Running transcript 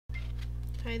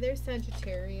Hi there,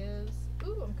 Sagittarius.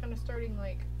 Ooh, I'm kind of starting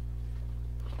like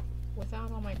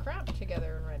without all my crap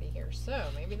together and ready here. So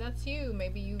maybe that's you.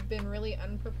 Maybe you've been really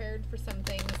unprepared for some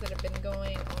things that have been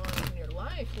going on in your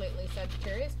life lately,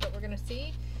 Sagittarius. But we're going to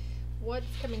see what's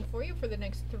coming for you for the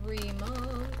next 3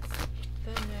 months.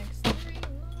 The next 3 months.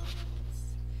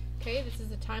 Okay, this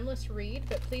is a timeless read,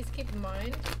 but please keep in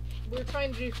mind, we're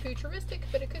trying to do futuristic,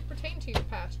 but it could pertain to your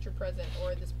past, your present,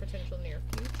 or this potential near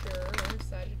future,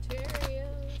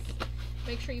 Sagittarius.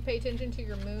 Make sure you pay attention to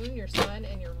your moon, your sun,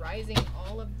 and your rising,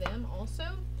 all of them also,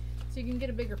 so you can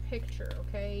get a bigger picture,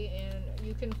 okay? And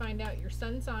you can find out your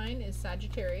sun sign is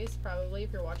Sagittarius, probably,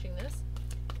 if you're watching this.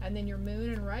 And then your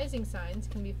moon and rising signs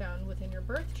can be found within your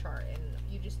birth chart. And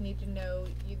you just need to know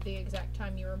the exact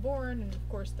time you were born and, of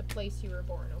course, the place you were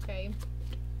born, okay?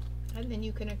 And then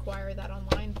you can acquire that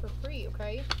online for free,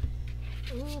 okay?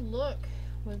 Ooh, look.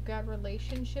 We've got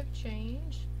relationship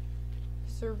change,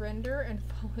 surrender, and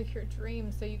follow your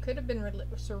dreams. So you could have been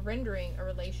surrendering a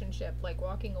relationship, like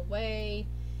walking away,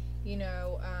 you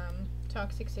know,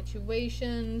 toxic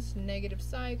situations, negative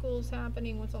cycles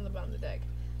happening. What's on the bottom of the deck?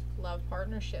 Love,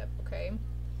 partnership, okay?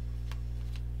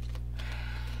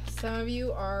 Some of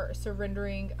you are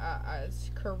surrendering a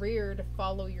career to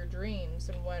follow your dreams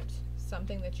and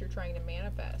something that you're trying to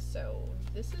manifest. So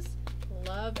this is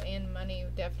love and money,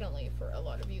 definitely, for a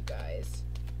lot of you guys.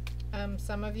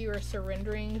 Some of you are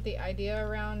surrendering the idea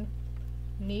around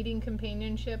needing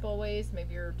companionship always.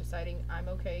 Maybe you're deciding, I'm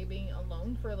okay being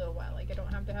alone for a little while. Like, I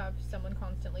don't have to have someone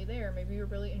constantly there. Maybe you're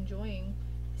really enjoying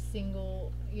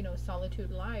single, you know,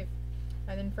 solitude life.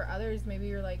 And then for others, maybe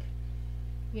you're like,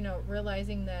 you know,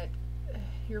 realizing that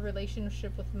your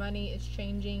relationship with money is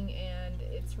changing, and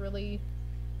it's really,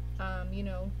 you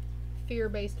know,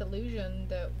 fear-based illusion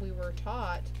that we were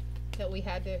taught that we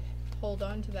had to hold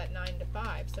on to that 9 to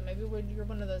 5. So maybe you're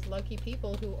one of those lucky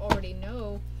people who already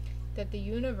know that the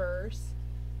universe,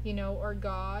 you know, or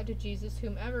God, Jesus,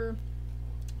 whomever,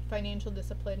 financial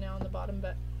discipline now on the bottom,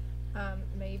 but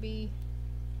maybe,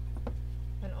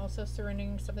 and also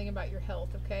surrendering something about your health,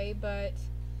 okay? But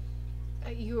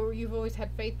you've always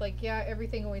had faith, like, yeah,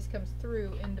 everything always comes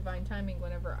through in divine timing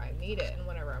whenever I need it and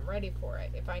whenever I'm ready for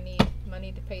it. If I need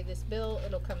money to pay this bill,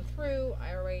 it'll come through.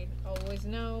 I always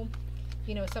know,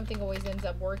 you know, something always ends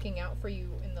up working out for you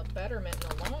in the betterment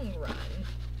in the long run.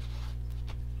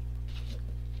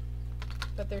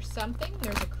 But there's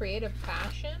a creative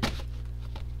passion,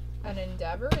 an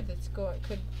endeavor that's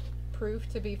could prove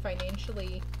to be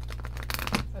financially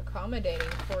accommodating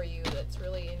for you, that's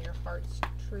really in your heart's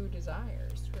true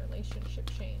desires. Relationship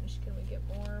change. Can we get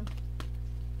more?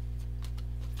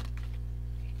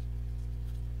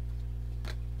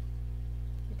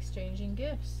 Exchanging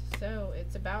gifts. So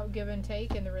it's about give and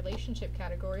take in the relationship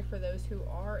category for those who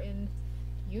are in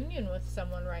union with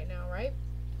someone right now, right?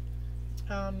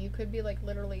 You could be like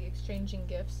literally exchanging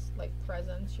gifts, like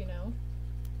presents, you know.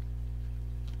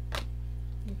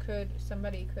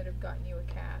 Somebody could have gotten you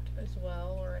a cat as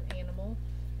well, or an animal.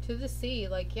 To the sea,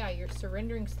 like, yeah, you're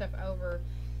surrendering stuff over.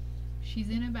 She's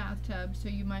in a bathtub, so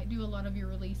you might do a lot of your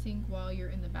releasing while you're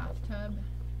in the bathtub.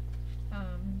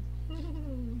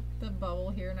 The bubble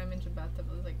here, and I mentioned bathtub,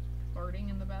 it was like farting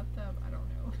in the bathtub. I don't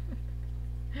know.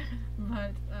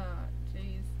 But,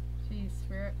 geez,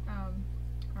 spirit,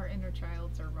 our inner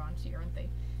childs are raunchy, aren't they?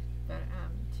 But,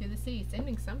 to the sea,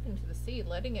 sending something to the sea,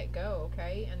 letting it go,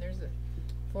 okay? And there's a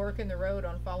fork in the road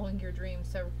on following your dreams.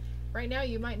 So right now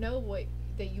you might know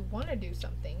that you want to do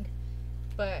something,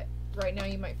 but right now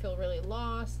you might feel really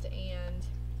lost and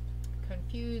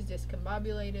confused,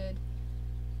 discombobulated.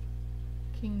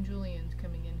 King Julian's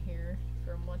coming in here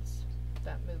from what's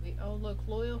that movie? Oh, look,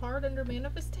 loyal heart under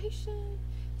manifestation.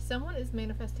 Someone is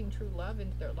manifesting true love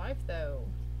into their life, though.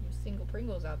 You single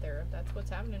Pringles out there, that's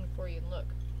what's happening for you. And look,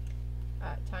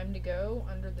 time to go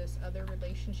under this other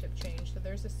relationship change. So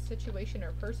there's a situation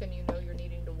or person you know you're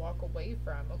needing to walk away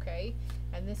from, okay?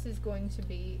 And this is going to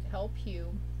help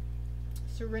you.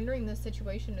 Surrendering this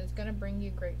situation is going to bring you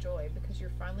great joy, because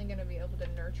you're finally going to be able to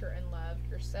nurture and love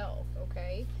yourself,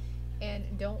 okay? And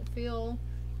don't feel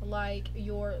like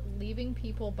you're leaving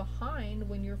people behind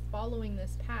when you're following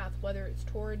this path, whether it's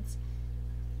towards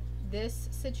this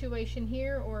situation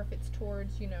here, or if it's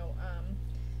towards, you know,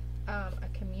 a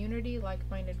community,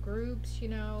 like-minded groups, you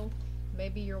know.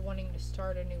 Maybe you're wanting to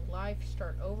start a new life,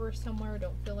 start over somewhere.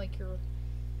 Don't feel like you're,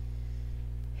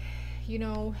 you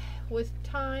know, with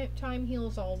time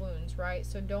heals all wounds, right?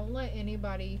 So don't let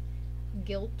anybody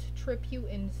guilt trip you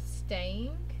into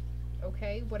staying,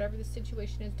 okay? Whatever the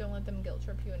situation is, don't let them guilt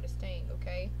trip you into staying,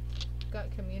 okay?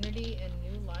 Got community and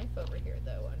new life over here,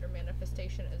 though, under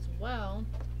manifestation as well.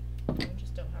 We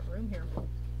just don't have room here.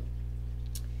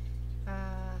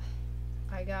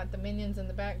 got the minions in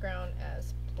the background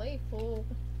as playful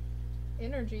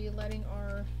energy, letting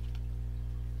our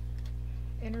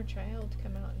inner child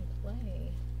come out and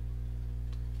play.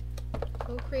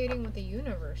 Co-creating with the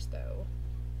universe, though.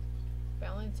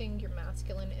 Balancing your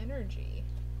masculine energy.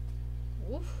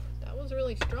 Woof, that was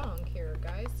really strong here,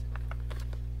 guys.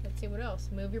 Let's see what else.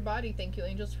 Move your body. Thank you,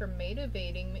 angels, for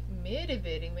motivating me.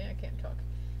 I can't talk.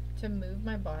 To move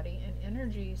my body and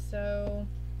energy. So,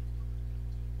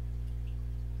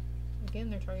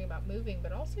 again, they're talking about moving,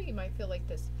 but also you might feel like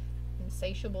this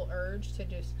insatiable urge to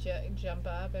just jump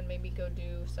up and maybe go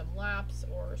do some laps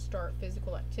or start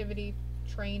physical activity,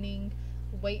 training,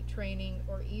 weight training,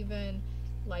 or even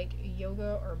like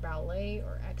yoga or ballet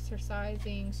or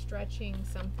exercising, stretching,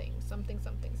 something.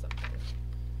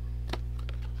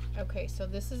 Okay, so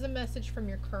this is a message from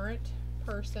your current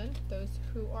person, those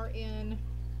who are in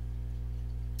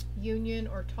union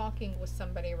or talking with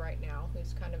somebody right now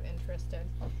who's kind of interested.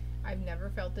 I've never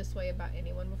felt this way about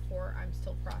anyone before. I'm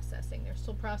still processing. They're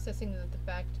still processing the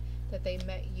fact that they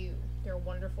met you, their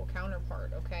wonderful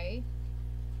counterpart, okay?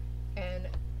 And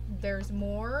there's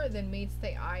more than meets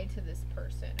the eye to this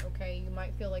person, okay? You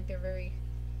might feel like they're very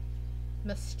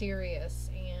mysterious,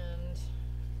 and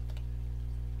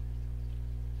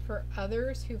for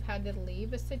others who've had to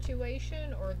leave a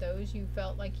situation, or those you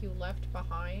felt like you left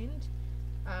behind,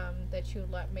 that you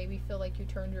maybe feel like you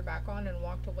turned your back on and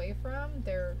walked away from,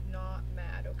 they're not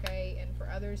mad, okay? And for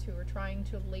others who are trying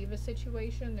to leave a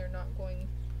situation,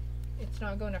 it's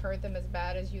not going to hurt them as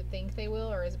bad as you think they will,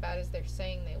 or as bad as they're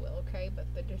saying they will, okay? But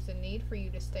there's a need for you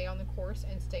to stay on the course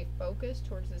and stay focused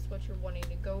towards what you're wanting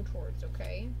to go towards,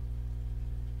 okay?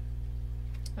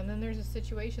 And then there's a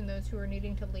situation, those who are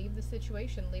needing to leave the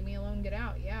situation. Leave me alone, get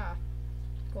out. Yeah.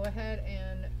 Go ahead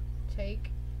and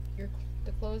take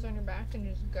the clothes on your back and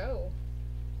just go.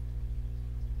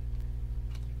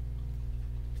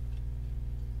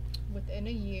 Within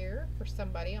a year for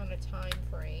somebody on a time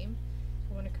frame.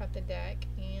 I want to cut the deck,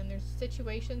 and there's a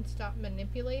situation, stop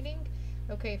manipulating.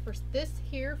 Okay, for this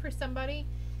here, for somebody,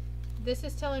 this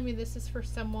is telling me this is for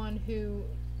someone who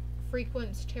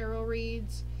frequents tarot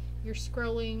reads. You're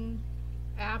scrolling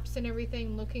apps and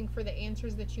everything, looking for the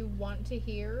answers that you want to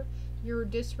hear. You're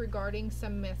disregarding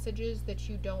some messages that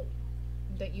you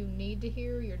need to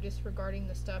hear. You're disregarding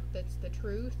the stuff that's the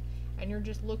truth, and you're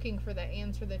just looking for the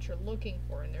answer that you're looking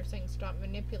for. And they're saying stop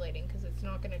manipulating, because it's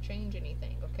not going to change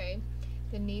anything, okay?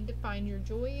 The need to find your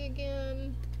joy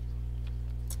again.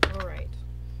 All right.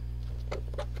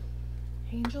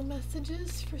 Angel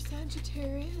messages for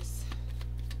Sagittarius.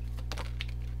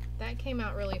 That came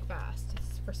out really fast.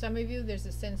 For some of you, there's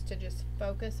a sense to just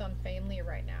focus on family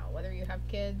right now, whether you have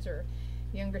kids or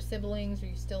younger siblings, or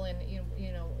you still in,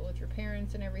 you know, with your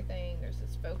parents and everything. There's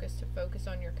this focus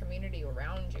on your community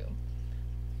around you.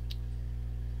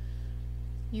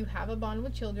 You have a bond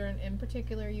with children. In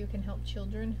particular, you can help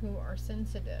children who are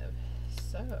sensitive.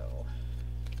 So,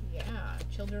 yeah,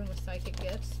 children with psychic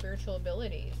gifts, spiritual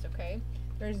abilities, okay?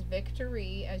 There's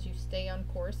victory as you stay on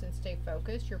course and stay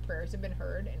focused. Your prayers have been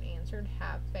heard and answered.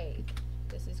 Have faith.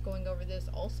 This is going over this.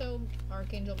 Also,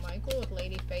 Archangel Michael with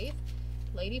Lady Faith.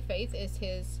 Lady Faith is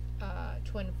his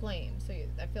twin flame. So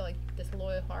I feel like this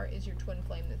loyal heart is your twin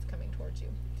flame that's coming towards you.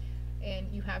 And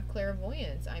you have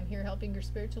clairvoyance. I'm here helping your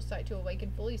spiritual sight to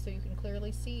awaken fully so you can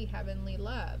clearly see heavenly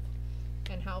love.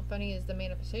 And how funny is the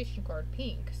manifestation card?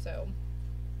 Pink. So,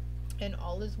 and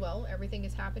all is well. Everything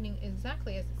is happening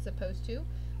exactly as it's supposed to.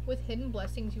 With hidden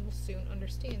blessings you will soon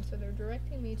understand. So they're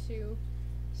directing me to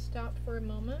stop for a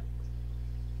moment.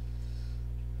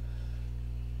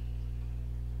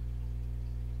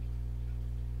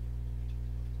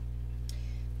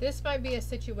 This might be a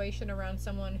situation around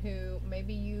someone who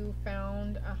maybe you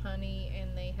found a honey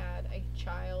and they had a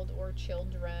child or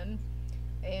children,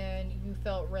 and you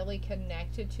felt really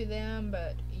connected to them,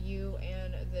 but you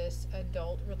and this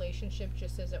adult relationship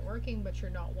just isn't working, but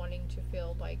you're not wanting to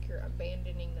feel like you're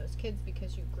abandoning those kids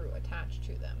because you grew attached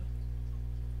to them.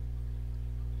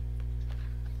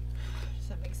 Does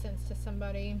that make sense to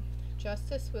somebody?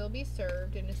 Justice will be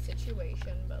served in a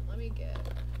situation, but let me get...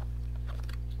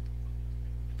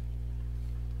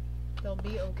 They'll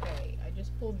be okay. I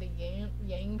just pulled the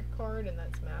Yang card, and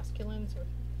that's masculine, so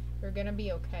they're going to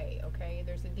be okay, okay?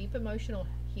 There's a deep emotional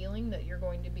healing that you're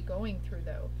going to be going through,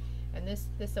 though. And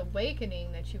this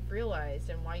awakening that you've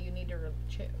realized, and why you need to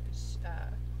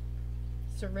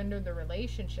surrender the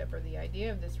relationship, or the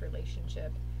idea of this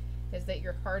relationship, is that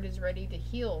your heart is ready to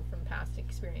heal from past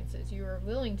experiences. You are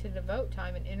willing to devote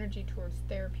time and energy towards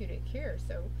therapeutic care.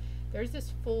 So there's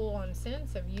this full-on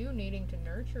sense of you needing to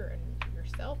nurture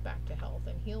yourself back to health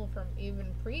and heal from even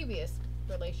previous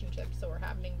relationships that were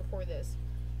happening before this.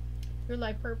 Your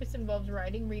life purpose involves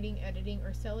writing, reading, editing,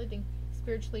 or selling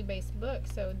spiritually based books.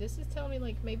 So this is telling me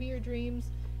like maybe your dreams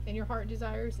and your heart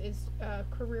desires is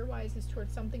career-wise is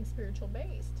towards something spiritual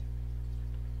based.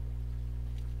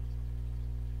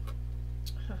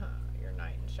 Your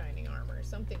knight in shining armor.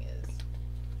 Something is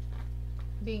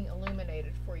being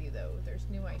illuminated for you, though. There's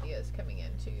new ideas coming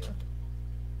into you.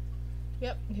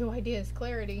 Yep, new ideas,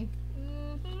 clarity.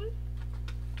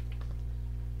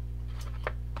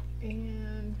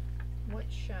 And what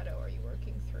shadow are you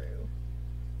working through?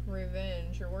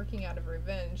 Revenge. You're working out of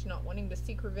revenge, not wanting to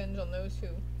seek revenge on those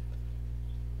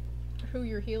who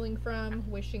you're healing from,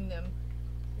 wishing them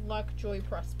luck, joy,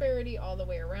 prosperity all the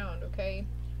way around, okay?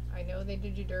 I know they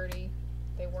did you dirty.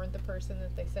 They weren't the person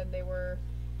that they said they were.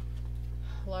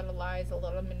 A lot of lies, a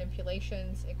lot of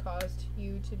manipulations. It caused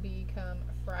you to become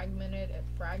fragmented. It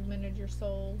fragmented your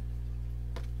soul.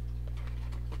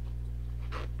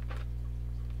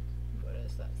 What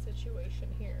is that situation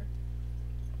here?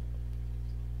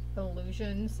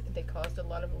 Illusions. They caused a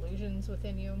lot of illusions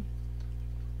within you.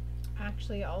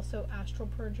 Actually, also astral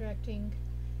projecting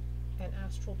and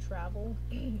astral travel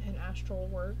and astral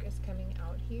work is coming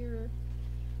out here.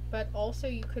 But also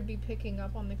you could be picking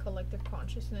up on the collective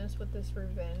consciousness with this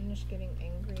revenge, getting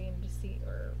angry and deceit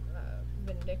or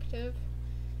vindictive,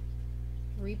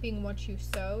 reaping what you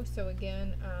sow. So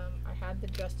again, I had the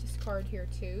Justice card here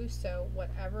too. So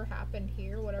whatever happened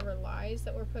here, whatever lies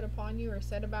that were put upon you or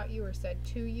said about you or said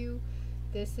to you,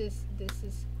 this is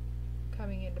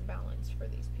coming into balance for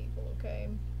these people, okay?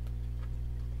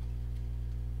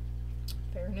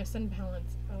 Fairness and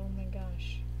balance. Oh my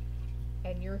gosh.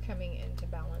 And you're coming into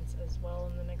balance as well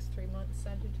in the next 3 months,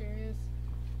 Sagittarius.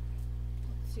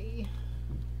 Let's see.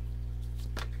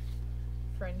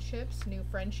 Friendships. New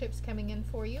friendships coming in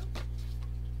for you.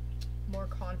 More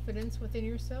confidence within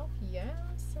yourself. Yes,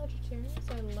 Sagittarius.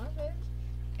 I love it.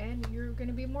 And you're going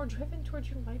to be more driven towards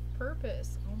your life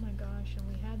purpose. Oh my gosh. And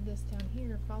we had this down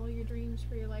here. Follow your dreams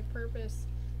for your life purpose.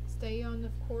 Stay on the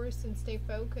course and stay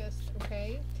focused,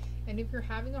 okay? And if you're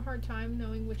having a hard time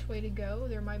knowing which way to go,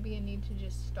 there might be a need to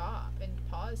just stop and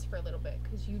pause for a little bit,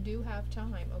 because you do have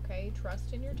time, okay?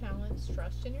 Trust in your talents,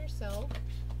 trust in yourself.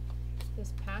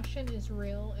 This passion is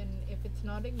real, and if it's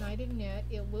not ignited yet,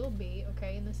 it will be,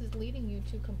 okay? And this is leading you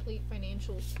to complete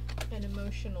financial and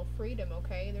emotional freedom,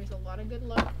 okay? There's a lot of good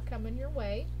luck coming your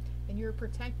way, and you're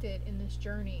protected in this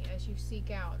journey as you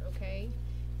seek out, okay?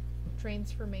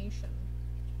 Transformation.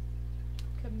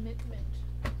 Commitment.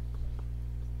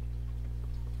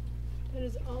 That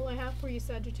is all I have for you,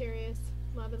 Sagittarius.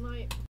 Love and light.